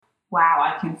wow,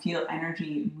 I can feel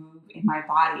energy move in my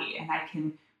body, and I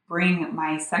can bring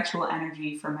my sexual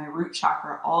energy from my root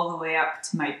chakra all the way up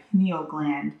to my pineal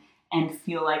gland and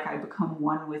feel like I become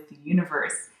one with the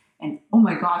universe. And oh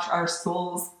my gosh, our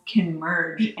souls can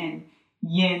merge and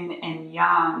yin and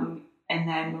yang, and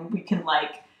then we can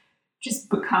like just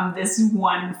become this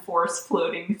one force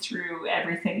floating through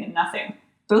everything and nothing.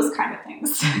 Those kind of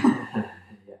things.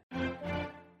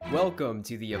 Welcome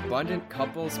to the Abundant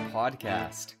Couples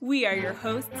Podcast. We are your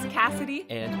hosts, Cassidy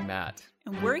and Matt.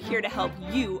 And we're here to help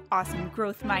you, awesome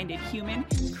growth-minded human,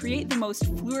 create the most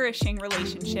flourishing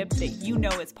relationship that you know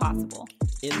is possible.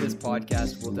 In this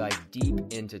podcast, we'll dive deep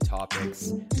into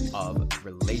topics of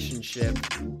relationship,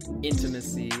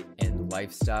 intimacy, and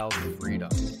lifestyle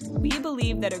freedom. We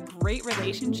believe that a great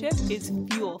relationship is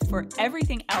fuel for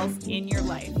everything else in your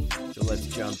life. So let's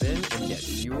jump in and get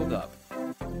fueled up.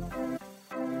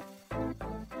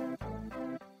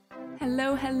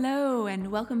 Hello,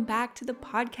 and welcome back to the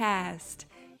podcast.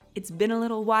 It's been a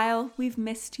little while. We've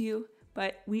missed you,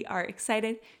 but we are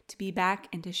excited to be back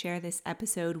and to share this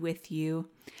episode with you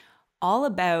all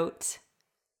about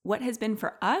what has been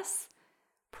for us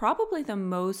probably the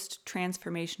most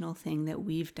transformational thing that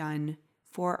we've done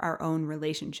for our own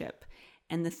relationship,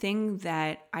 and the thing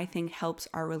that I think helps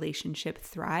our relationship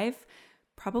thrive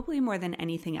probably more than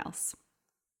anything else.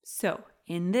 So,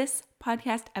 in this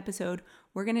podcast episode,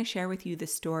 we're going to share with you the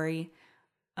story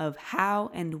of how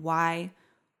and why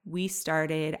we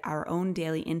started our own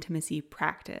daily intimacy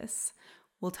practice.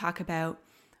 We'll talk about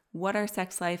what our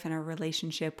sex life and our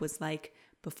relationship was like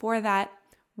before that,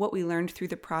 what we learned through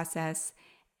the process,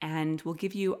 and we'll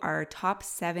give you our top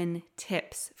 7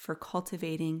 tips for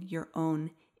cultivating your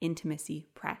own intimacy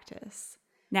practice.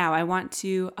 Now, I want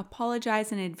to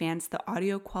apologize in advance. The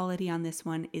audio quality on this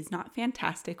one is not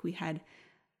fantastic. We had,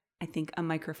 I think, a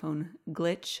microphone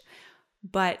glitch,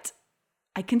 but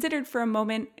I considered for a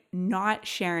moment not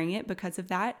sharing it because of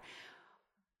that,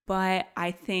 but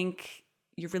I think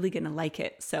you're really going to like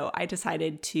it. So I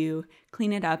decided to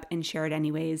clean it up and share it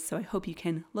anyways. So I hope you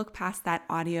can look past that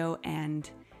audio and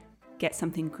get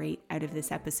something great out of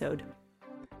this episode.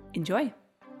 Enjoy.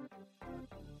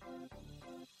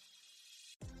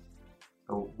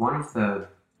 One of the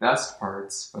best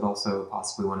parts, but also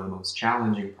possibly one of the most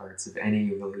challenging parts of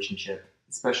any relationship,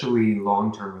 especially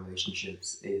long-term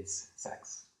relationships, is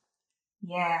sex.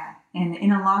 Yeah, and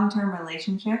in a long-term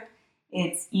relationship,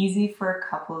 it's easy for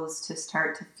couples to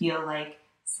start to feel like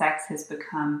sex has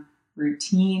become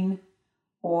routine,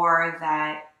 or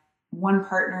that one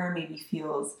partner maybe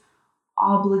feels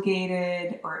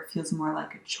obligated, or it feels more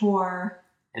like a chore.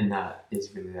 And that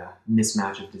is really a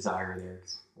mismatch of desire there,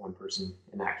 because one person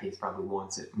in that case probably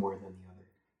wants it more than the other.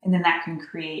 And then that can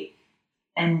create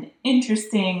an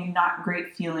interesting, not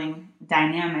great feeling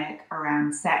dynamic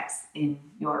around sex in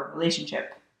your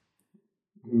relationship.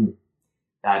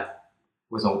 That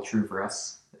was all true for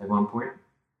us at one point,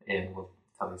 and we'll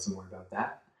tell you some more about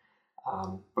that.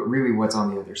 But really what's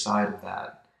on the other side of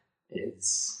that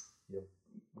is,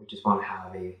 we just want to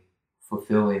have a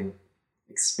fulfilling,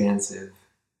 expansive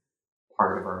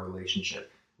part of our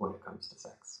relationship when it comes to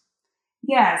sex.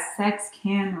 Yeah, sex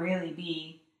can really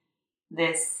be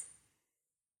this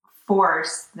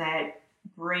force that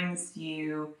brings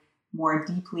you more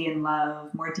deeply in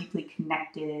love, more deeply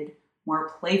connected,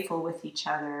 more playful with each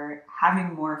other,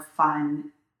 having more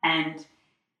fun. And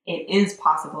it is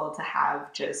possible to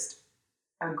have just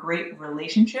a great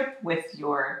relationship with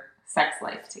your sex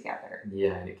life together.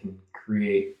 Yeah, and it can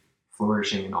create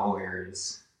flourishing in all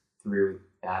areas through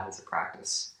that as a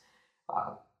practice.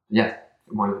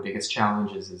 One of the biggest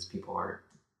challenges is people aren't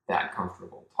that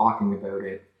comfortable talking about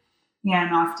it. Yeah,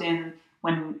 and often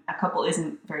when a couple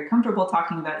isn't very comfortable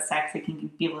talking about sex, it can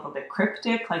be a little bit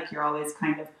cryptic, like you're always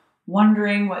kind of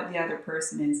wondering what the other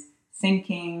person is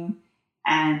thinking,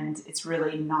 and it's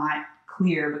really not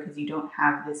clear because you don't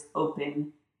have this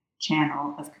open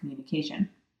channel of communication.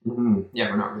 Mm-hmm. Yeah,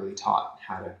 we're not really taught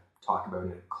how to talk about it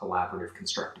in a collaborative,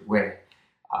 constructive way.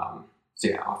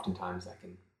 Oftentimes that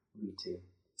can lead to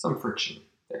some friction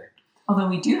there. Although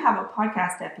we do have a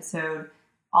podcast episode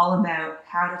all about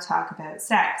how to talk about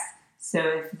sex. So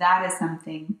if that is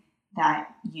something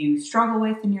that you struggle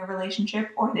with in your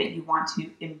relationship or that you want to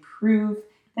improve,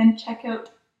 then check out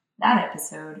that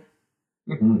episode.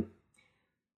 Mm-hmm.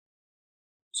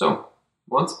 So,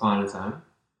 once upon a time,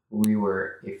 we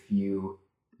were a few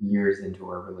years into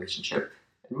our relationship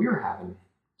and we were having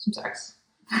some sex.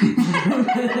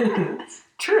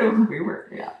 True. We were,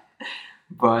 yeah.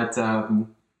 But,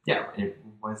 it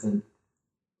wasn't,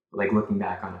 like looking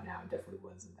back on it now, it definitely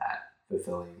wasn't that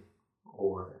fulfilling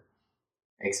or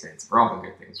experience. For all the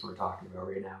good things we're talking about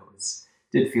right now,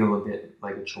 did feel a bit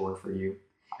like a chore for you.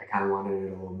 I kind of wanted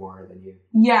it a little more than you.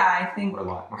 Yeah, I think. Or a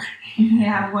lot more.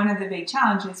 Yeah, one of the big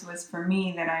challenges was for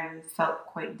me that I felt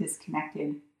quite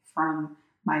disconnected from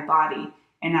my body.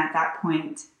 And at that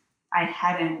point, I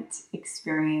hadn't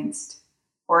experienced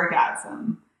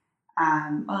orgasm.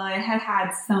 Well, I had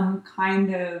had some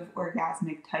kind of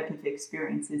orgasmic type of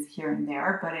experiences here and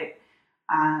there, but it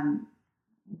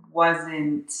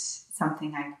wasn't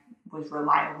something I was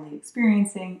reliably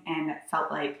experiencing, and it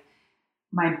felt like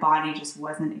my body just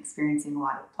wasn't experiencing a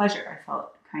lot of pleasure. I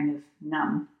felt kind of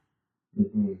numb.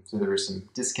 Mm-hmm. So there was some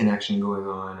disconnection going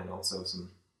on, and also some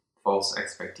false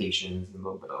expectations and a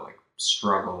little bit of like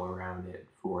struggle around it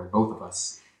for both of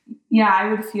us. Yeah, I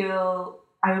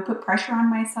would put pressure on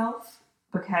myself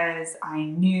because I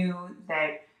knew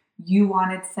that you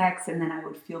wanted sex, and then I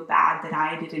would feel bad that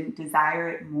I didn't desire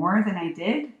it more than I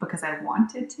did because I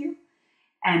wanted to.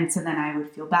 And so then I would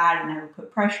feel bad and I would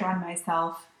put pressure on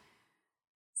myself.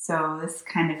 So this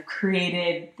kind of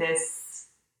created this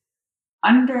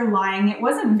underlying, it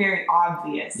wasn't very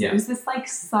obvious. Yeah. It was this like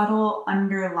subtle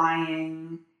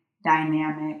underlying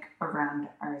dynamic around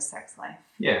our sex life.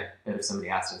 Yeah. And if somebody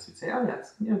asked us, we'd say, oh,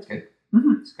 yeah, it's good.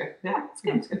 Mm-hmm. It's good. Yeah, it's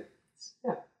good. It's good.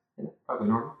 Yeah, probably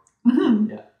normal.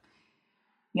 Mm-hmm. Yeah.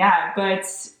 Yeah, but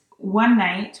one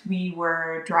night we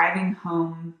were driving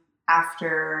home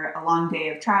after a long day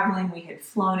of traveling. We had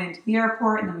flown into the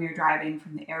airport, and then we were driving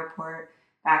from the airport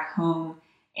back home.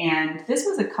 And this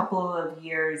was a couple of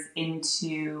years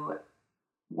into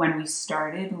when we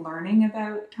started learning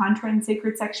about Tantra and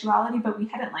sacred sexuality, but we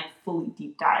hadn't like fully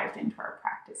deep dived into our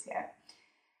practice yet.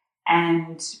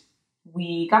 And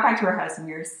we got back to our house, and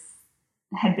we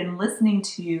had been listening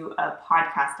to a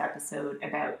podcast episode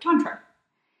about Tantra.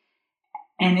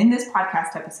 And in this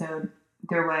podcast episode,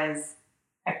 there was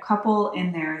a couple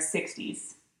in their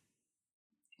 60s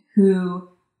who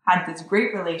had this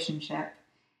great relationship,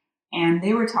 and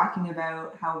they were talking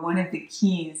about how one of the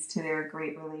keys to their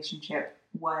great relationship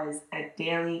was a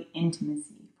daily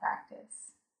intimacy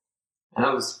practice. And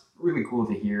that was really cool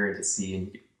to hear and to see,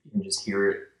 and you can just hear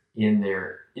it in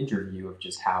their interview of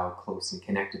just how close and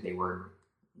connected they were.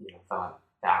 Thought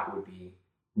that would be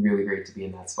really great to be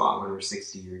in that spot when we're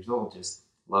 60 years old, just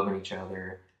loving each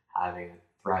other, having a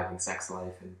thriving sex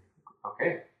life. And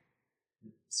okay,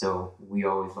 so we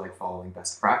always like following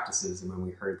best practices, and when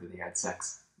we heard that they had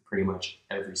sex pretty much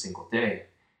every single day,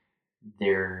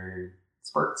 there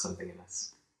sparked something in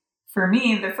us. For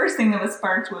me, the first thing that was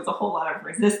sparked was a whole lot of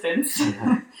resistance.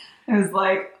 Yeah. It was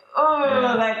like,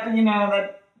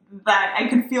 that I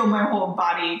could feel my whole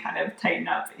body kind of tighten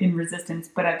up in resistance.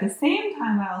 But at the same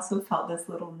time, I also felt this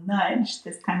little nudge,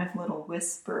 this kind of little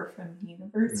whisper from the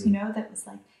universe, that was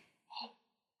like, hey,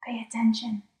 pay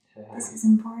attention. Yeah. This is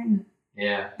important.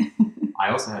 Yeah.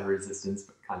 I also had resistance,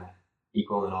 but kind of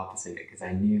equal and opposite, because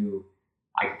I knew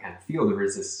I could kind of feel the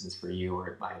resistance for you,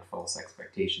 or I had false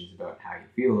expectations about how you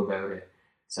feel about it.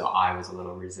 So I was a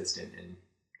little resistant and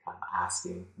kind of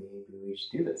asking, maybe we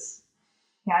should do this.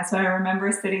 Yeah, so I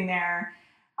remember sitting there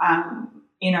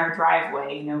in our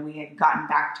driveway. We had gotten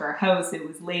back to our house. It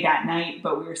was late at night,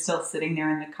 but we were still sitting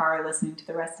there in the car listening to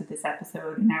the rest of this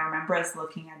episode. And I remember us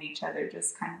looking at each other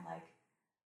just kind of like,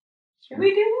 should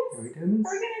we do this? Are we doing this?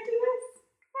 Are we going to do this?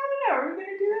 I don't know. Are we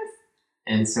going to do this?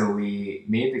 And so we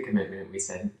made the commitment. We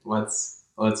said, let's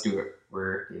do it.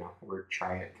 We're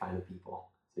try it kind of people.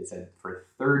 So we said, for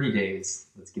 30 days,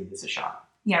 let's give this a shot.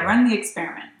 Yeah, run the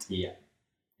experiment. Yeah.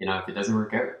 If it doesn't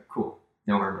work out, cool.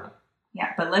 No harm done.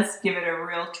 Yeah, but let's give it a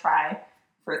real try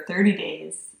for 30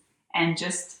 days and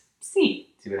just see.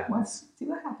 See what happens. See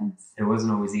what happens. It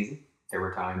wasn't always easy. There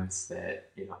were times that,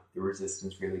 the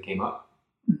resistance really came up.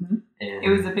 Mm-hmm. And it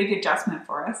was a big adjustment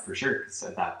for us. For sure, because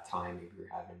at that time we were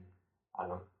having,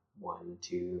 1,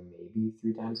 2, maybe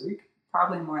 3 times a week.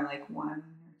 Probably more like 1 or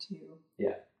 2. Yeah.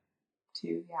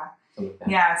 2, yeah. Something like that.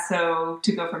 Yeah, so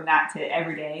to go from that to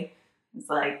every day, it's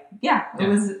like,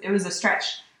 it was a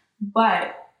stretch.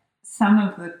 But some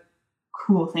of the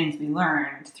cool things we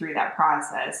learned through that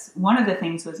process, one of the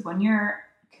things was when you're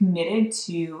committed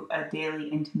to a daily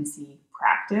intimacy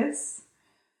practice,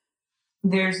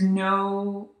 there's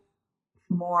no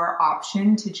more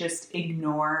option to just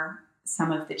ignore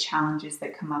some of the challenges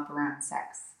that come up around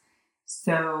sex.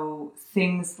 So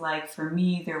things like, for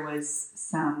me, there was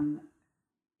some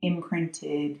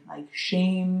imprinted like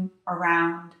shame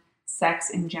around sex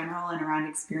in general and around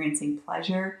experiencing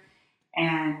pleasure.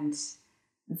 And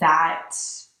that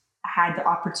had the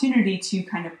opportunity to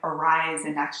kind of arise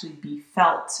and actually be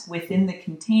felt within the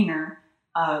container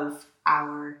of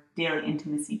our daily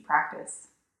intimacy practice.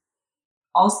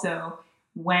 Also,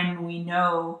 when we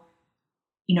know,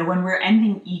 when we're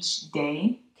ending each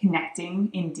day connecting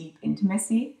in deep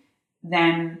intimacy,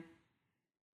 then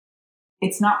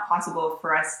it's not possible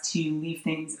for us to leave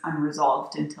things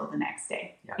unresolved until the next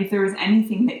day. Yeah. If there was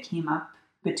anything that came up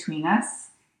between us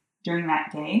during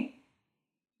that day,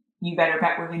 you better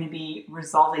bet we're going to be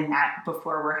resolving that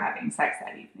before we're having sex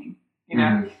that evening.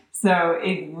 So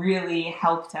it really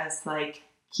helped us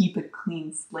keep a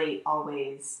clean slate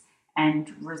always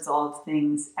and resolve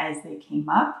things as they came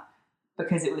up,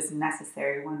 because it was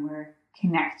necessary when we're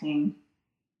connecting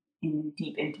in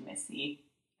deep intimacy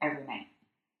every night.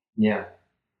 Yeah.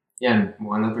 Yeah, and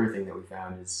one other thing that we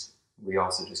found is we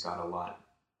also just got a lot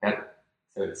better,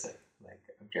 so to say.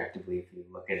 Objectively, if you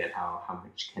look at it, how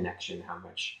much connection, how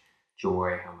much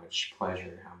joy, how much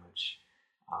pleasure, how much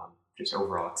just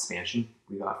overall expansion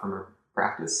we got from our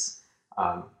practice.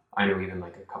 I know even a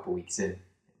couple weeks in, it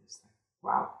was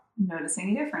wow.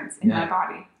 Noticing a difference in my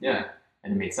body. Yeah,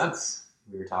 and it made sense.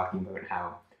 We were talking about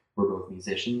how we're both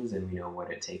musicians and we know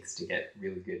what it takes to get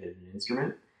really good at an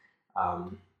instrument.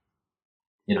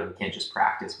 You can't just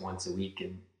practice once a week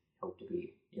and hope to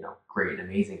be, great and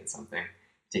amazing at something.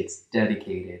 It takes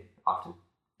dedicated, often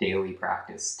daily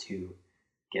practice to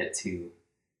get to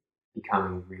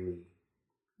becoming really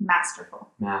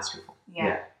masterful.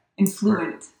 Yeah. And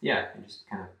fluent. Yeah, and just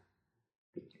kind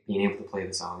of being able to play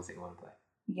the songs that you want to play.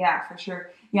 Yeah, for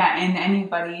sure. Yeah, and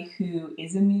anybody who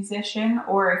is a musician,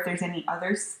 or if there's any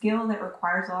other skill that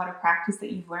requires a lot of practice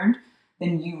that you've learned,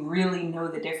 then you really know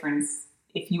the difference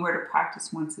if you were to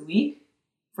practice once a week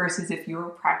versus if you were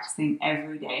practicing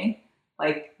every day.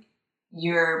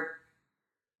 You're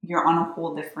on a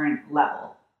whole different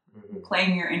level. Mm-hmm.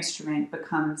 Playing your instrument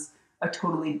becomes a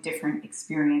totally different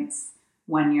experience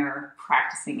when you're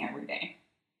practicing every day.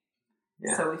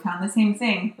 Yeah. So we found the same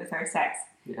thing with our sex.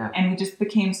 Yeah. And we just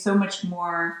became so much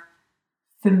more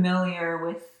familiar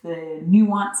with the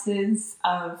nuances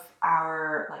of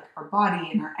our body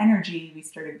and our energy. We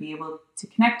started to be able to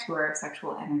connect to our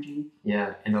sexual energy.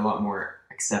 Yeah, and a lot more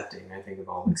accepting, I think, of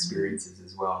all experiences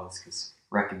as well, is because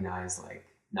recognize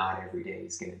not every day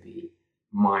is going to be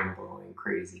mind-blowing,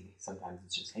 crazy. Sometimes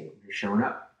it's just, hey, you're showing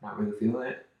up, not really feeling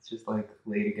it. It's just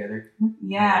lay together.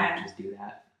 Yeah. And just do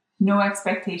that. No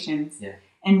expectations. Yeah.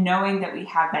 And knowing that we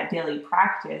have that daily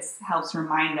practice helps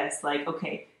remind us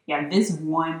okay, yeah, this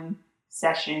one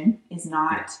session is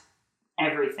not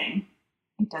everything.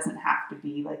 It doesn't have to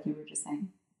be, like you were just saying,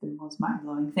 the most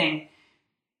mind-blowing thing.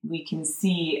 We can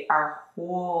see our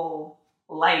whole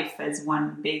life as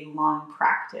one big, long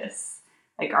practice.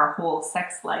 Our whole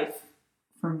sex life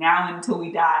from now until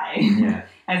we die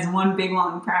as one big,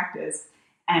 long practice.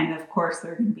 And of course,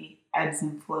 there are going to be ebbs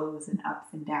and flows and ups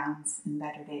and downs and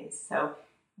better days. So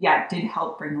yeah, it did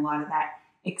help bring a lot of that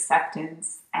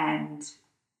acceptance and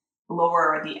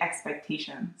lower the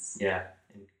expectations. Yeah,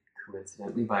 and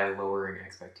coincidentally, by lowering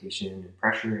expectation and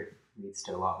pressure, it leads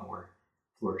to a lot more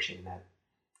flourishing in that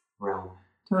realm.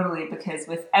 Totally, because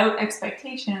without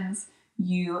expectations,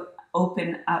 you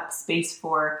open up space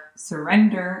for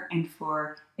surrender and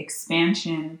for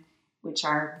expansion, which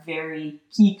are very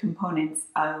key components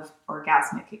of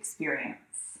orgasmic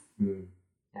experience.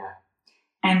 Yeah.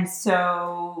 And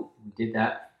so we did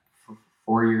that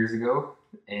 4 years ago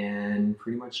and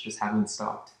pretty much just haven't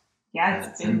stopped. Yeah,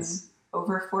 it's been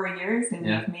over 4 years, and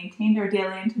we've maintained our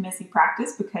daily intimacy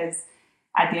practice because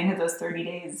at the end of those 30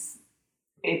 days,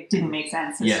 it didn't make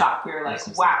sense to stop. We were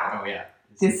wow,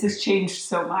 this has changed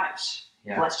so much.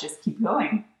 Yeah. Let's just keep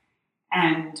going.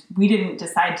 And we didn't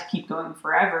decide to keep going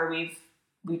forever.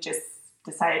 We just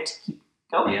decided to keep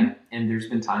going. Yeah, and there's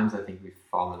been times I think we've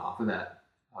fallen off of that.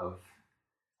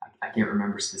 I can't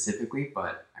remember specifically,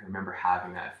 but I remember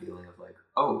having that feeling of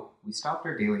oh, we stopped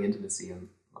our daily intimacy and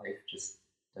life just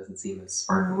doesn't seem as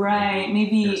sparkling. Right.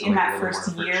 Maybe in that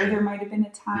first year there might have been a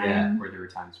time. Yeah, where there were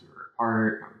times we were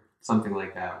apart or something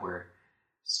like that where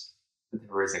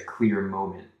there was a clear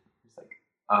moment. It's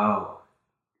oh,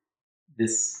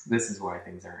 this is why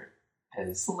things aren't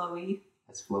as flowy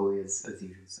as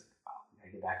usual. It's oh, we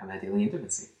gotta get back on that daily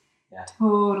intimacy. Yeah.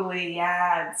 Totally.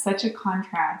 Yeah. It's such a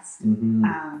contrast.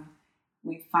 Mm-hmm.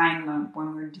 We find that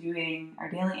when we're doing our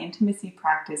daily intimacy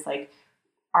practice,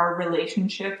 our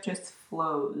relationship just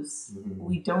flows. Mm-hmm.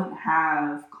 We don't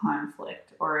have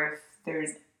conflict, or if there's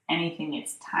anything,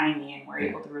 it's tiny and we're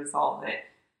able to resolve it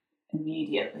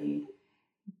immediately.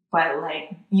 But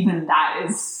even that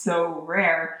is so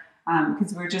rare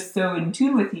because we're just so in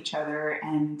tune with each other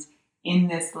and in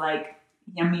this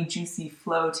yummy, juicy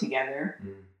flow together.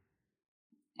 Mm.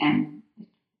 And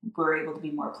we're able to be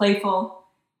more playful,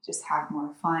 just have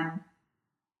more fun.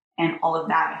 And all of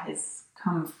that has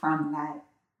come from that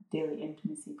daily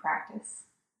intimacy practice.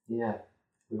 Yeah.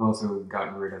 We've also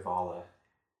gotten rid of all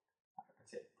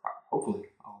hopefully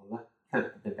all of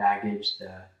the baggage,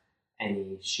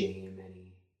 any shame,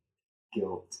 any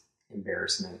guilt,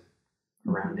 embarrassment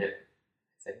around it.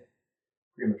 I'd say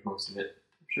pretty much most of it.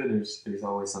 I'm sure there's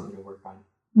always something to work on,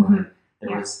 but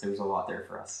there was a lot there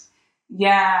for us.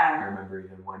 Yeah. I remember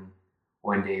even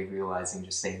one day realizing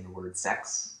just saying the word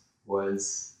sex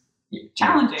was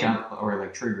challenging or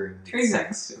like triggering.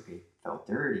 Sex, okay, felt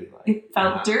dirty. Like, it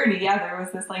felt dirty. Yeah, there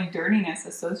was this like dirtiness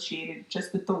associated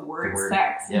just with the word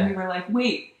sex, and we were like,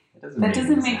 wait, that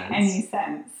doesn't make any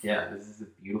sense. Yeah, this is a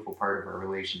beautiful part of our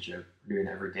relationship. We're doing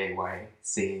it every day. Why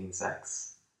saying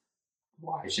sex?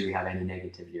 Why should we have any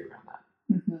negativity around that?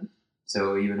 Mm-hmm.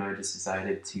 So you and I just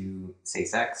decided to say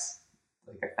sex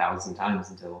like 1,000 times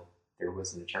until there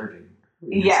wasn't a charging.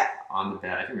 Yeah. On the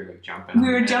bed. I think we were like jumping. We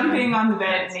were jumping on the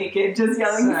bed naked, just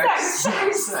yelling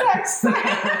sex.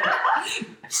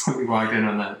 So we walked in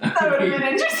on that. That would have been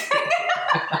interesting.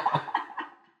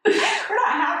 We're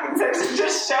not having sex, we're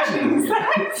just shouting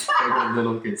sex. Like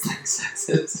little kids like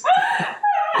sexes.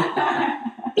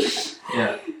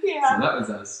 Yeah. So that was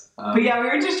us. But yeah, we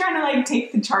were just trying to like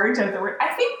take the charge of the word.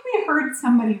 I think we heard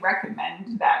somebody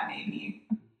recommend that maybe.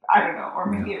 I don't know, or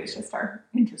maybe it was just our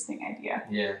interesting idea.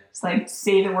 Yeah. It's like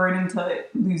say the word until it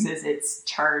loses its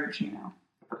charge, you know.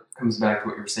 It comes back to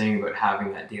what you were saying about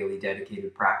having that daily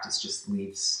dedicated practice just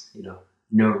leaves,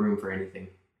 no room for anything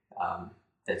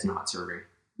that's not serving.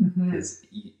 Because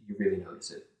you really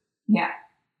notice it. Yeah.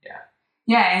 Yeah.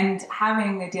 Yeah, and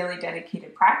having a daily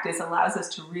dedicated practice allows us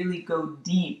to really go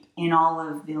deep in all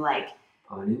of the like...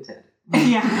 Pun intended.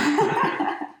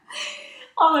 Yeah.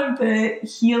 all of the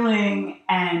healing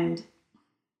and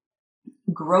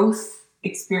growth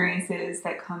experiences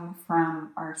that come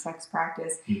from our sex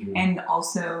practice, and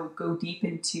also go deep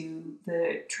into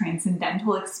the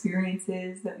transcendental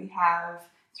experiences that we have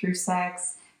through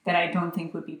sex that I don't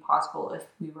think would be possible if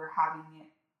we were having it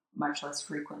much less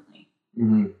frequently.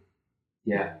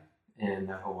 Yeah. And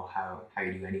that whole how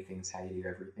you do anything is how you do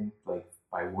everything. Like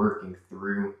by working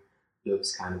through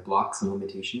those kind of blocks and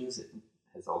limitations, it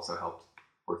has also helped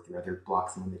work through other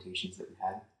blocks and limitations that we've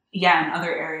had. Yeah, in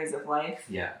other areas of life.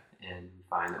 Yeah, and we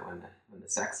find that when the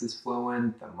sex is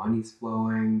flowing, the money's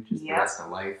flowing, just the rest of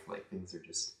life, like things are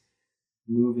just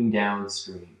moving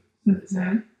downstream, so to say.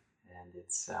 And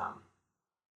it's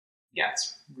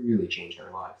it's really changed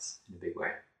our lives in a big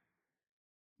way.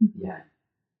 Yeah,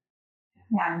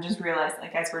 I just realized,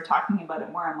 like, as we're talking about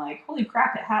it more, I'm like, holy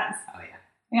crap, it has. Oh yeah.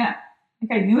 Yeah,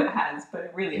 like I knew it has, but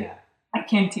it really, I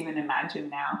can't even imagine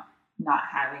now not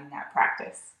having that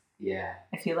practice. Yeah.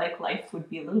 I feel like life would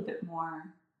be a little bit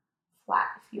more flat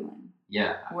feeling.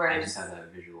 Yeah. Whereas, I just had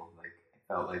that visual. Like,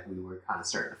 I felt like we were kind of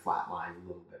starting to flatline a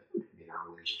little bit in our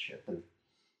relationship. And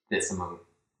this, among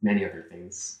many other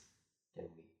things, and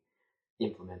we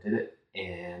implemented it.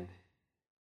 And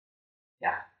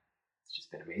yeah, it's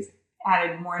just been amazing.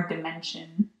 Added more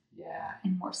dimension. Yeah.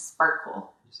 And more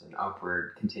sparkle. Just an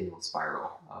upward continual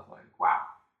spiral of like, wow,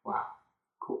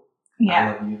 cool. Yeah.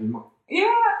 I love you even more.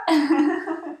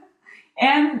 Yeah.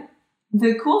 And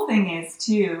the cool thing is,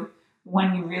 too,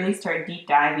 when you really start deep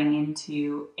diving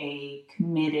into a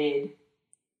committed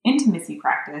intimacy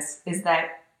practice, is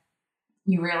that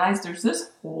you realize there's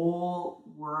this whole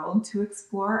world to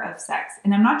explore of sex.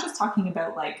 And I'm not just talking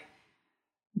about like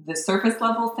the surface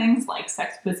level things like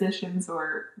sex positions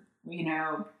or,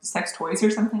 sex toys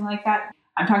or something like that.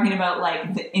 I'm talking about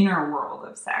like the inner world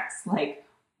of sex. Like,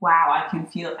 wow, I can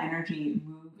feel energy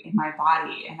move in my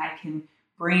body, and I can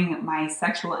bring my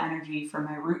sexual energy from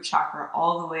my root chakra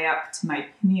all the way up to my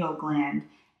pineal gland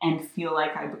and feel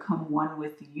like I become one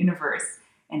with the universe.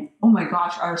 And oh my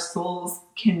gosh, our souls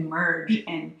can merge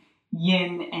and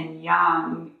yin and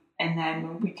yang, and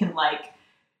then we can like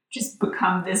just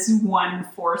become this one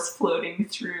force floating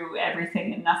through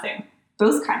everything and nothing.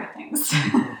 Those kind of things.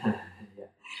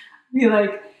 Be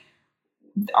like,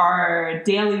 our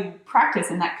daily practice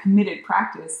and that committed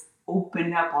practice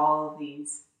opened up all of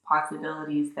these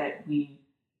possibilities that we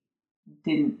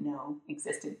didn't know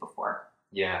existed before.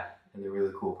 Yeah, and the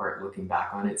really cool part, looking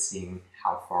back on it, seeing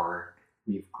how far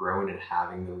we've grown and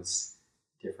having those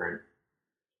different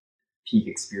peak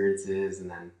experiences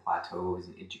and then plateaus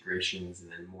and integrations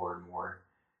and then more and more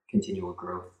continual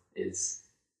growth is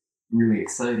really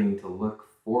exciting to look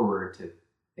forward to,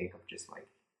 think of just like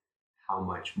how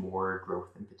much more growth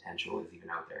and potential is even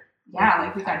out there. Yeah,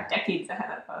 like we've got decades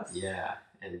ahead of us. Yeah,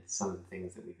 and some of the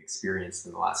things that we've experienced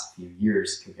in the last few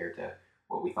years compared to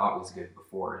what we thought was good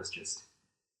before is just,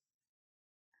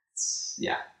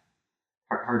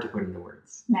 hard to put into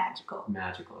words. Magical,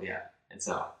 yeah. And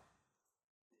so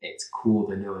it's cool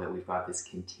to know that we've got this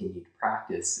continued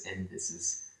practice, and this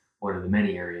is one of the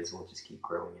many areas we'll just keep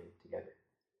growing in together.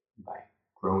 By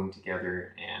growing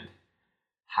together and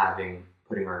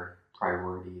putting our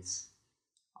priorities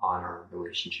on our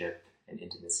relationship and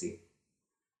intimacy.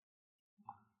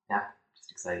 Yeah,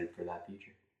 just excited for that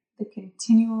future. The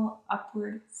continual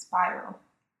upward spiral.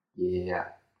 Yeah.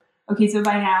 Okay, so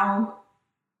by now,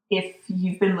 if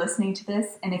you've been listening to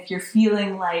this and if you're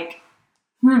feeling like,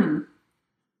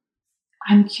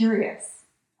 I'm curious,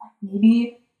 like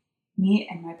maybe me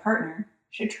and my partner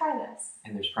should try this.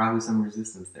 And there's probably some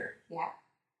resistance there. Yeah.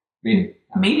 Maybe.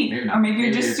 Or maybe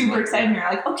you're just super excited and you're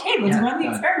like, okay, let's run the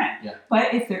experiment. Yeah.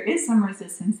 But if there is some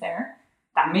resistance there,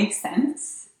 that makes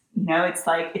sense. You know, it's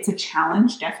like, it's a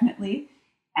challenge, definitely.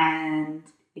 And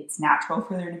it's natural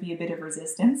for there to be a bit of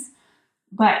resistance.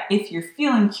 But if you're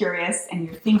feeling curious and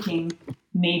you're thinking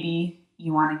maybe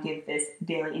you want to give this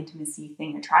daily intimacy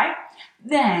thing a try,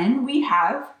 then we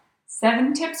have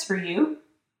 7 tips for you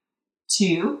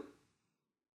to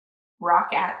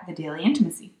rock at the daily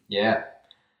intimacy. Yeah.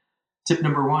 Tip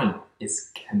number 1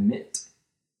 is commit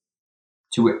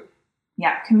to it.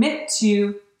 Yeah, commit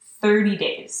to 30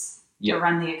 days Yep. to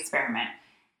run the experiment.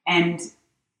 And,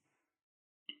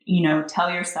 you know,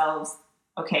 tell yourselves,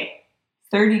 okay,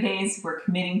 30 days we're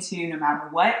committing to no matter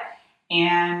what,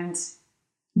 and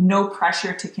no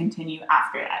pressure to continue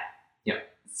after that. Yep.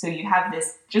 So you have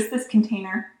this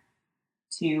container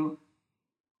to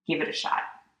give it a shot.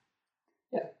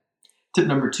 Yeah. Tip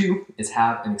number 2 is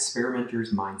have an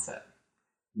experimenter's mindset,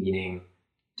 meaning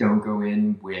don't go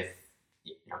in with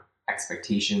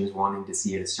expectations, wanting to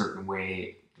see it a certain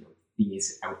way.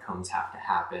 These outcomes have to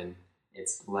happen.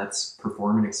 It's let's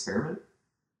perform an experiment,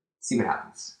 see what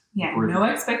happens. Yeah, no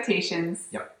expectations.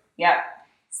 Yep.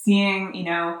 Seeing,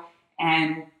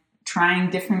 and trying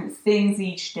different things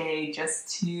each day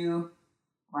just to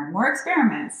run more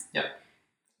experiments. Yep.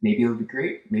 Maybe it'll be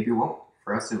great, maybe it won't.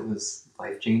 For us, it was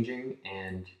life-changing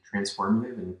and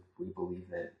transformative, and we believe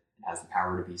that it has the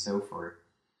power to be so for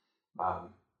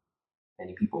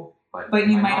many people. But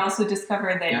you might also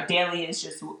discover that daily is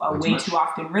just a way too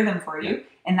often rhythm for you.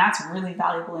 And that's really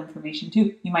valuable information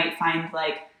too. You might find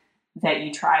that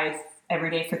you try every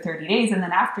day for 30 days. And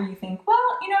then after you think, well,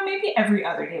 maybe every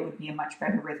other day would be a much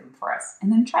better rhythm for us.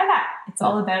 And then try that. It's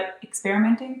all about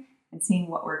experimenting and seeing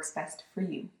what works best for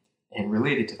you. And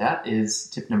related to that is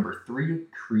tip number 3,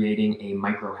 creating a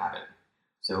micro habit.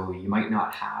 So you might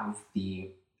not have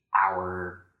the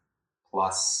hour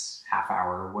plus half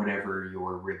hour, whatever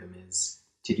your rhythm is,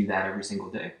 to do that every single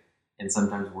day. And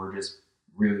sometimes we're just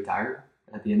really tired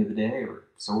at the end of the day, or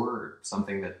sore, or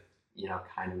something that,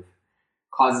 kind of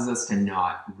causes us to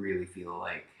not really feel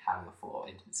like having a full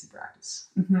intimacy practice.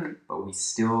 Mm-hmm. But we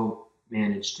still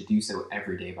manage to do so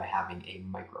every day by having a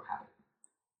micro habit.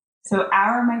 So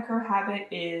our micro habit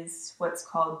is what's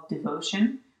called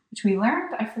devotion, which we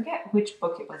learned, I forget which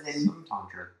book it was in. Some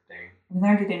Tantra thing. We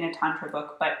learned it in a Tantra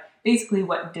book, but basically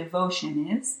what devotion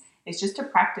is just a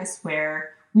practice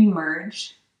where we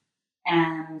merge.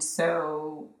 And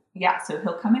so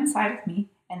he'll come inside of me,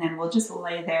 and then we'll just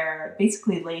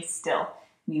basically lay still.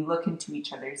 We look into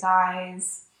each other's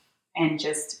eyes and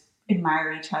just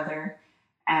admire each other.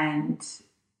 And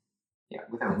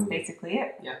that's basically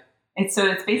it. Yeah. It's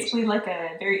basically like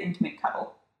a very intimate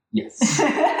cuddle. Yes,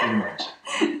 pretty much.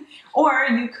 Or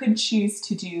you could choose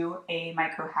to do a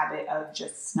micro habit of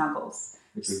just snuggles.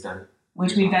 Which we've done.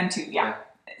 Which we've done too, yeah.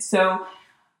 So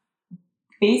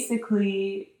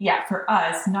basically, for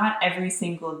us, not every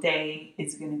single day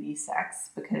is going to be sex,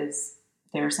 because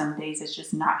there are some days it's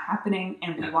just not happening,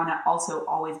 and we want to also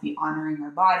always be honoring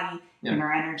our body and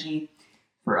our energy.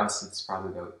 For us, it's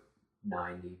probably about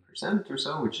 90% or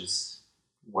so, which is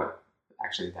what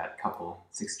actually that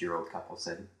 60-year-old couple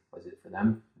said was it for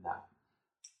them. And that,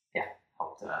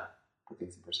 helped put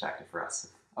things in perspective for us.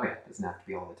 It doesn't have to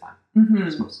be all the time. Mm-hmm.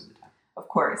 Just most of the time. Of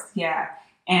course, yeah.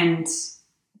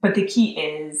 But the key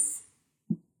is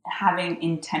having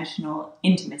intentional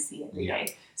intimacy every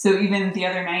day. So even the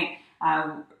other night,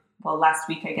 last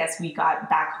week, I guess, we got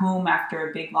back home after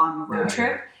a big, long road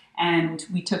trip, and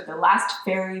we took the last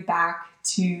ferry back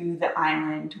to the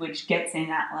island, which gets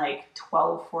in at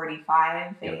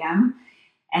 12:45 a.m.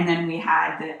 And then we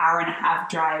had the hour and a half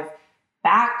drive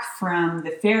back from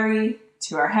the ferry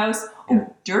to our house.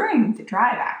 During the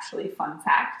drive, actually, fun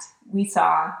fact, we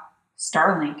saw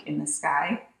Starlink in the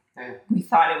sky. We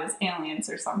thought it was aliens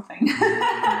or something.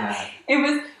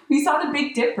 We saw the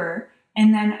Big Dipper,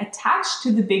 and then attached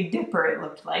to the Big Dipper, it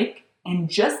looked like, and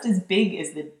just as big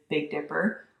as the Big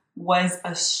Dipper, was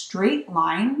a straight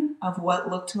line of what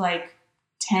looked like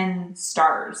 10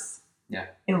 stars. Yeah.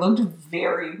 It looked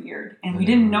very weird. And we Mhm.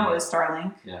 didn't know it was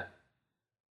Starlink. Yeah.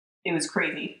 It was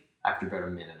crazy. After about a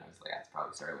minute, I was like, that's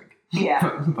probably Starlink.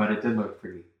 Yeah. But it did look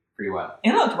pretty wild.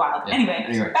 It looked wild. Yeah.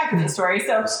 Anyway, back to the story.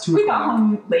 So It's 2 we got o'clock.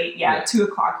 home late, Yeah. 2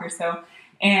 o'clock or so.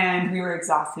 And we were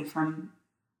exhausted from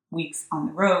weeks on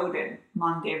the road and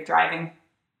long day of driving.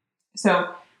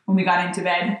 So when we got into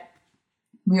bed,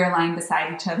 we were lying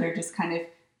beside each other, just kind of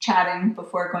chatting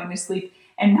before going to sleep.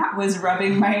 And Matt was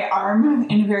rubbing my arm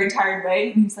in a very tired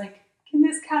way. And he's like, can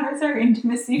this count as our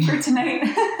intimacy for tonight?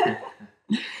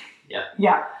 Yeah.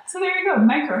 Yeah. So there you go,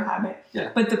 micro habit.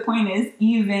 Yeah. But the point is,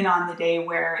 even on the day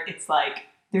where it's like,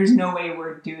 there's no way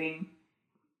we're doing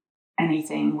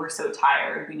anything, we're so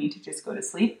tired, we need to just go to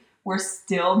sleep, we're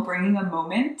still bringing a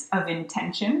moment of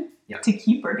intention Yeah. to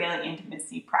keep our daily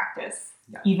intimacy practice,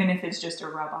 Yeah. even if it's just a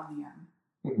rub on the arm.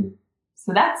 Mhm.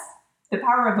 So that's the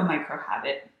power of a micro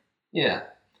habit. Yeah.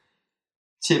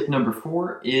 Tip number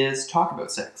 4 is talk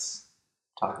about sex.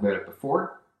 Talk about it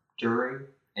before, during,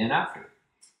 and after.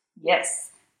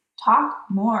 Yes. Talk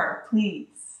more,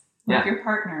 please, with Yeah. your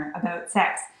partner about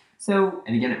sex. So,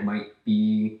 And again, it might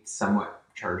be somewhat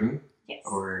charging yes.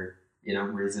 or,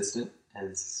 resistant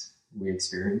as we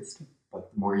experienced.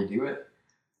 But the more you do it,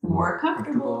 the more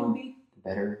comfortable it'll be. the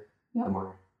better, Yep. the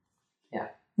more,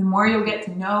 The more you'll get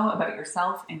to know about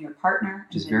yourself and your partner.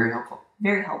 which is and then- very helpful.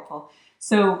 very helpful.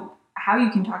 So how you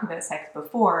can talk about sex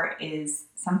before is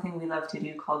something we love to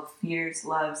do called fears,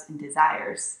 loves, and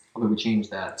desires. Although we change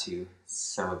that to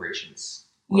celebrations.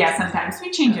 Yeah, sometimes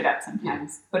we change it up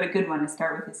sometimes, but a good one to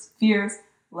start with is fears,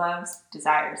 loves,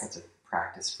 desires. That's a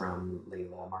practice from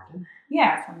Layla Martin.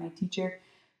 Yeah, from my teacher.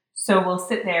 So we'll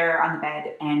sit there on the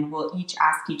bed and we'll each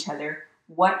ask each other,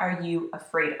 what are you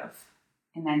afraid of?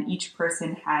 And then each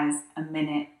person has a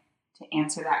minute to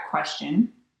answer that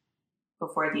question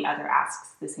before the other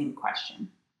asks the same question.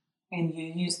 And you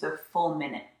use the full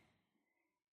minute.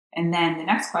 And then the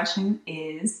next question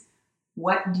is,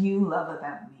 what do you love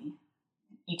about me?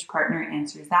 Each partner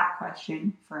answers that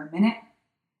question for a minute.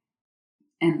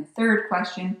 And the third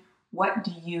question, what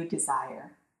do you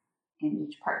desire? And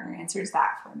each partner answers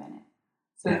that for a minute.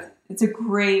 So Yeah. it's a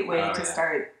great way Oh, to yeah.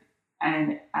 start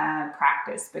and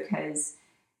practice, because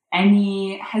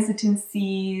any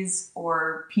hesitancies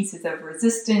or pieces of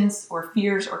resistance or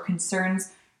fears or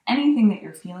concerns, anything that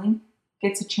you're feeling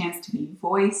gets a chance to be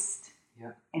voiced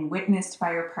Yeah. and witnessed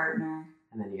by your partner.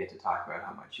 And then you get to talk about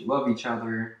how much you love each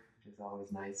other, which is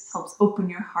always nice. Helps open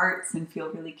your hearts and feel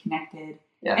really connected.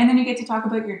 Yeah. And then you get to talk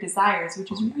about your desires,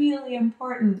 which is Oh, yeah. really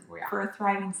important Oh, yeah. for a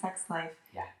thriving sex life.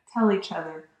 Yeah. Tell each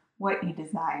other what you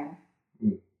desire,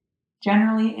 Mm.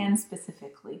 generally and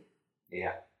specifically.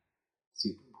 Yeah.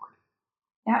 Super important.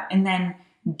 Yeah. And then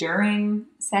during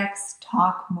sex,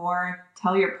 talk more.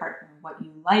 Tell your partner what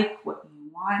you like, what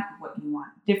you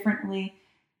want differently.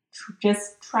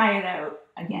 Just try it out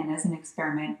again as an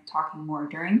experiment, talking more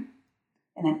during.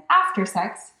 And then after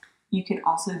sex, you can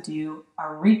also do a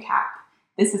recap.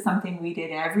 This is something we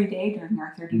did every day during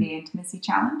our 30-day intimacy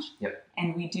challenge. Yep.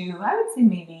 And we do, I would say,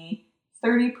 maybe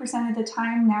 30% of the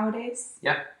time nowadays.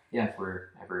 Yeah, if we're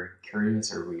ever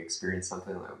curious or we experience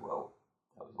something like, whoa,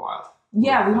 that was wild.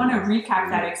 Yeah, we want to That was recap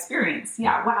that weird. experience.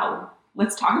 Yeah, wow.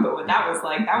 Let's talk about what that was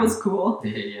like. That was cool.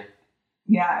 Yeah.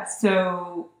 Yeah,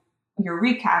 so your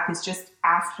recap is just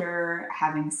after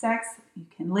having sex, you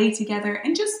can lay together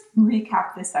and just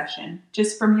recap the session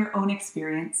just from your own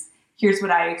experience. Here's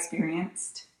what I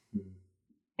experienced. Mhm.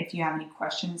 If you have any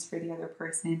questions for the other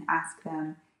person, ask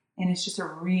them. And it's just a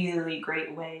really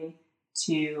great way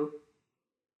to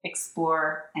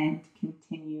explore and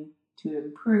continue to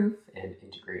improve And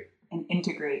integrate. and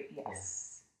integrate.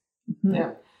 Yes. Mhm.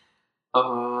 Yeah.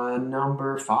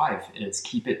 Number 5 is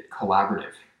keep it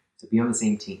collaborative. So be on the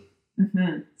same team.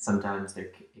 Mhm. Sometimes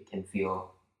it can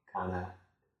feel kind of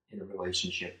in a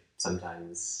relationship,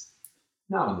 sometimes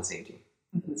not on the same team.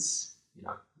 Mhm. It's, you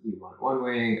want it one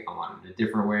way, I want it a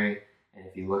different way. And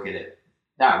if you look at it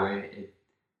that way, it's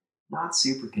not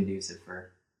super conducive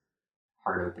for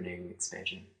heart-opening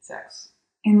expansion sex.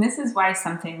 And this is why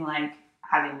something like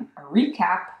having a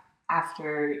recap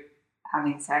after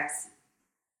having sex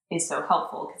is so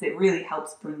helpful, because it really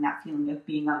helps bring that feeling of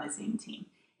being on the same team.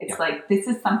 It's Yep. like this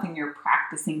is something you're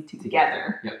practicing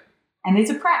together. Yep. And it's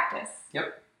a practice.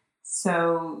 Yep.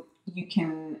 So you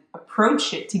can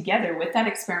approach it together with that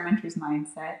experimenter's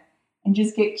mindset and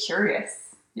just get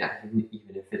curious. Yeah, and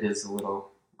even if it is a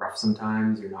little rough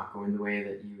sometimes or not going the way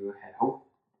that you had hoped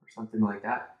or something like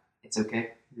that, it's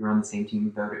okay. You're on the same team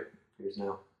about it. There's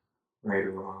no right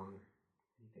or wrong or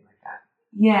anything like that.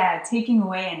 Yeah, taking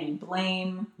away any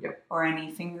blame Yep. or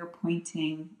any finger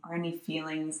pointing or any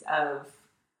feelings of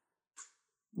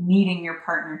needing your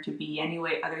partner to be any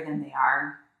way other than they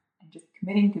are, and just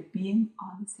committing to being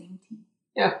on the same team.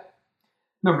 Yeah.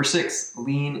 Number 6,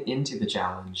 lean into the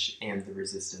challenge and the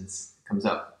resistance that comes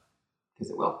up, because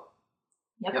it will.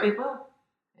 Yep, it will.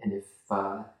 And if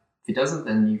it doesn't,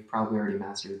 then you've probably already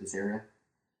mastered this area.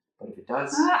 But if it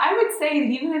does, I would say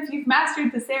that even if you've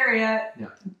mastered this area,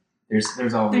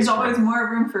 there's always more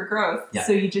room for growth. Yeah.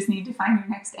 So you just need to find your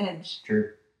next edge.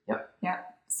 True.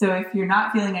 Yep. So if you're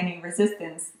not feeling any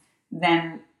resistance,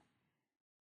 then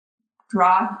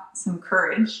draw some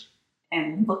courage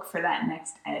and look for that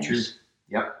next edge. True.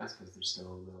 Yep. I suppose there's still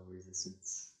a little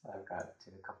resistance. I've got to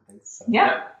a couple things. So,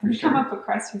 you come up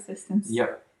across resistance.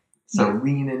 Yep. So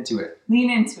lean into it. Lean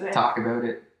into it. Talk about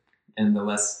it, and the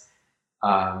less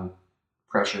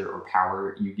pressure or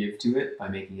power you give to it by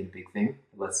making it a big thing,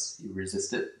 the less you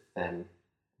resist it, then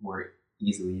more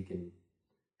easily you can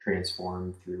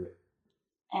transform through it.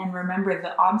 And remember,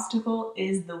 the obstacle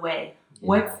is the way. Yeah.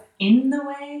 What's in the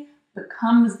way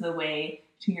becomes the way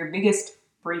to your biggest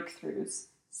breakthroughs.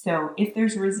 So if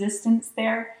there's resistance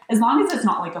there, as long as it's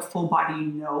not like a full body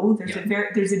no,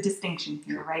 there's a distinction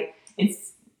here, right?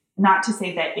 It's not to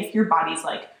say that if your body's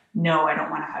like, no, I don't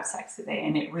want to have sex today,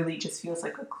 and it really just feels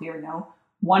like a clear no,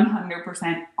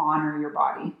 100% honor your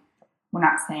body. We're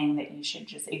not saying that you should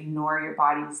just ignore your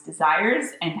body's desires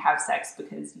and have sex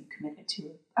because you committed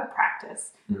to a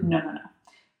practice. Mm-hmm. No.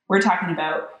 We're talking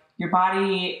about your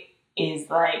body is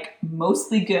like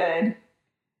mostly good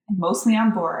and mostly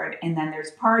on board, and then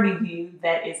there's part of you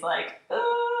that is like,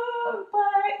 oh,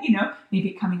 but,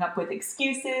 maybe coming up with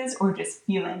excuses or just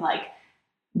feeling like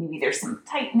maybe there's some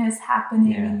tightness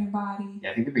happening in your body.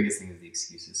 Yeah, I think the biggest thing is the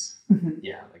excuses. Mm-hmm.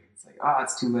 Yeah, like it's like, oh,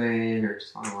 it's too late, or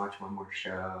just want to watch one more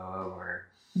show, or...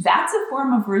 That's a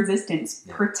form of resistance,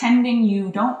 pretending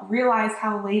you don't realize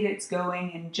how late it's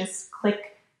going and just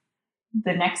click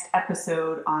the next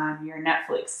episode on your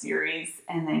Netflix series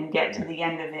and then get to the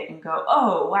end of it and go,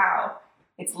 oh, wow,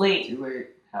 it's late. Too late.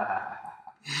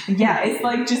 Yeah, it's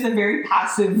like just a very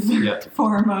passive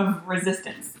form of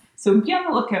resistance. So be on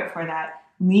the lookout for that.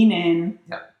 Lean in.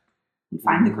 Yep. And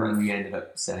find the growth. We ended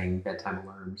up setting bedtime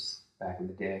alarms back in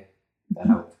the day. That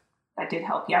helped. That did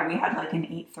help. Yeah, we had like an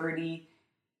 8:30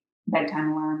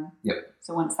 bedtime alarm. Yep.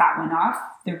 So once that went off,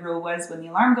 the rule was when the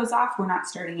alarm goes off, we're not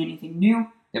starting anything new.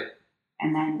 Yep.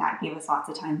 And then that gave us lots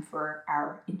of time for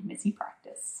our intimacy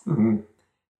practice. Mm-hmm.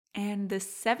 And the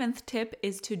 7th tip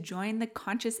is to join the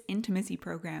Conscious Intimacy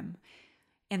Program.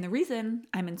 And the reason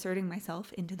I'm inserting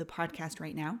myself into the podcast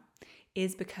right now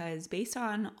is because based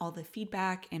on all the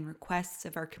feedback and requests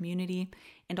of our community,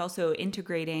 and also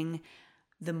integrating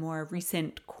the more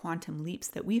recent quantum leaps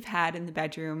that we've had in the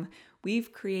bedroom,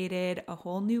 we've created a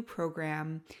whole new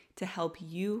program to help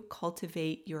you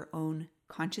cultivate your own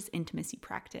conscious intimacy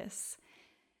practice.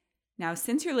 Now,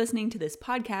 since you're listening to this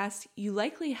podcast, you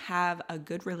likely have a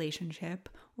good relationship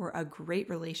or a great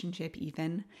relationship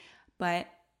even, but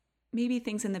maybe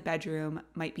things in the bedroom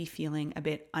might be feeling a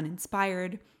bit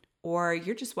uninspired, or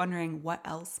you're just wondering what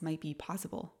else might be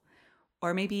possible.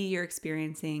 Or maybe you're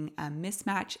experiencing a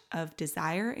mismatch of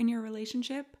desire in your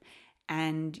relationship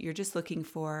and you're just looking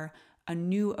for a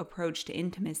new approach to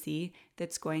intimacy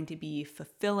that's going to be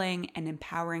fulfilling and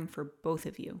empowering for both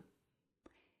of you.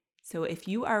 So if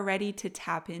you are ready to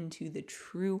tap into the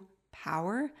true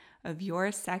power of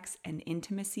your sex and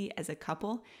intimacy as a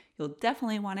couple, you'll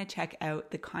definitely want to check out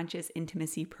the Conscious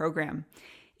Intimacy Program.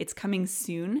 It's coming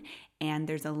soon, and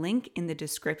there's a link in the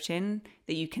description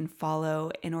that you can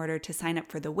follow in order to sign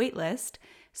up for the waitlist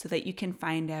so that you can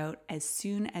find out as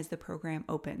soon as the program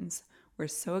opens. We're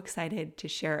so excited to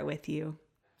share it with you.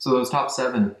 So those top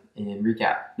 7 in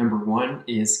recap. Number 1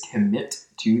 is commit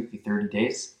to the 30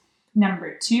 days.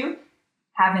 Number 2,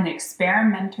 have an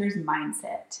experimenter's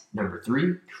mindset. Number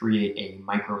 3, create a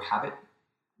micro habit.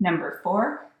 Number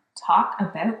 4, talk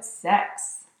about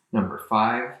sex. Number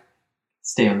 5,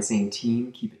 stay on the same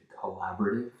team, keep it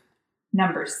collaborative.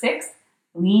 Number 6,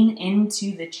 lean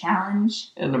into the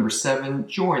challenge. And number 7,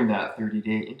 join that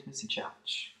 30-day intimacy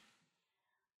challenge.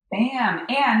 Bam!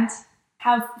 And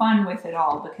have fun with it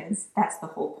all, because that's the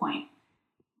whole point.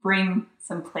 Bring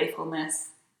some playfulness,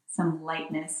 some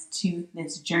lightness to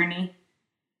this journey.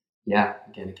 Yeah,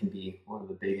 again, it can be one of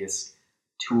the biggest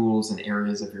tools and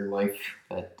areas of your life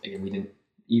that, again, we didn't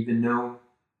even know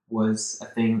was a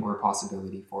thing or a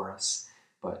possibility for us,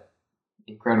 but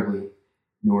incredibly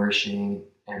nourishing,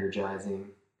 energizing,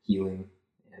 healing,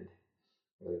 and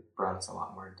really brought us a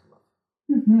lot more into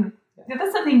love. Mm-hmm. Yeah,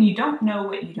 that's the thing, you don't know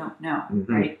what you don't know,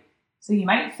 right? So you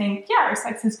might think, yeah, our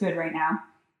sex is good right now,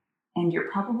 and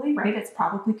you're probably right, it's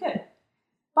probably good.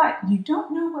 But you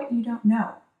don't know what you don't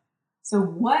know. So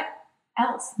what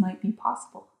else might be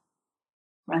possible.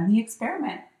 Run the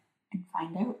experiment and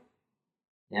find out.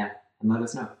 Yeah, and let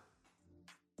us know.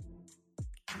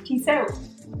 Peace out.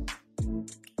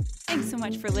 Thanks so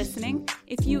much for listening.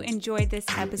 If you enjoyed this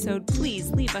episode, please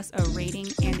leave us a rating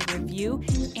and a review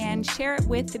and share it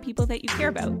with the people that you care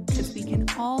about, because we can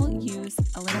all use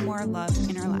a little more love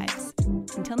in our lives.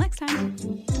 Until next time.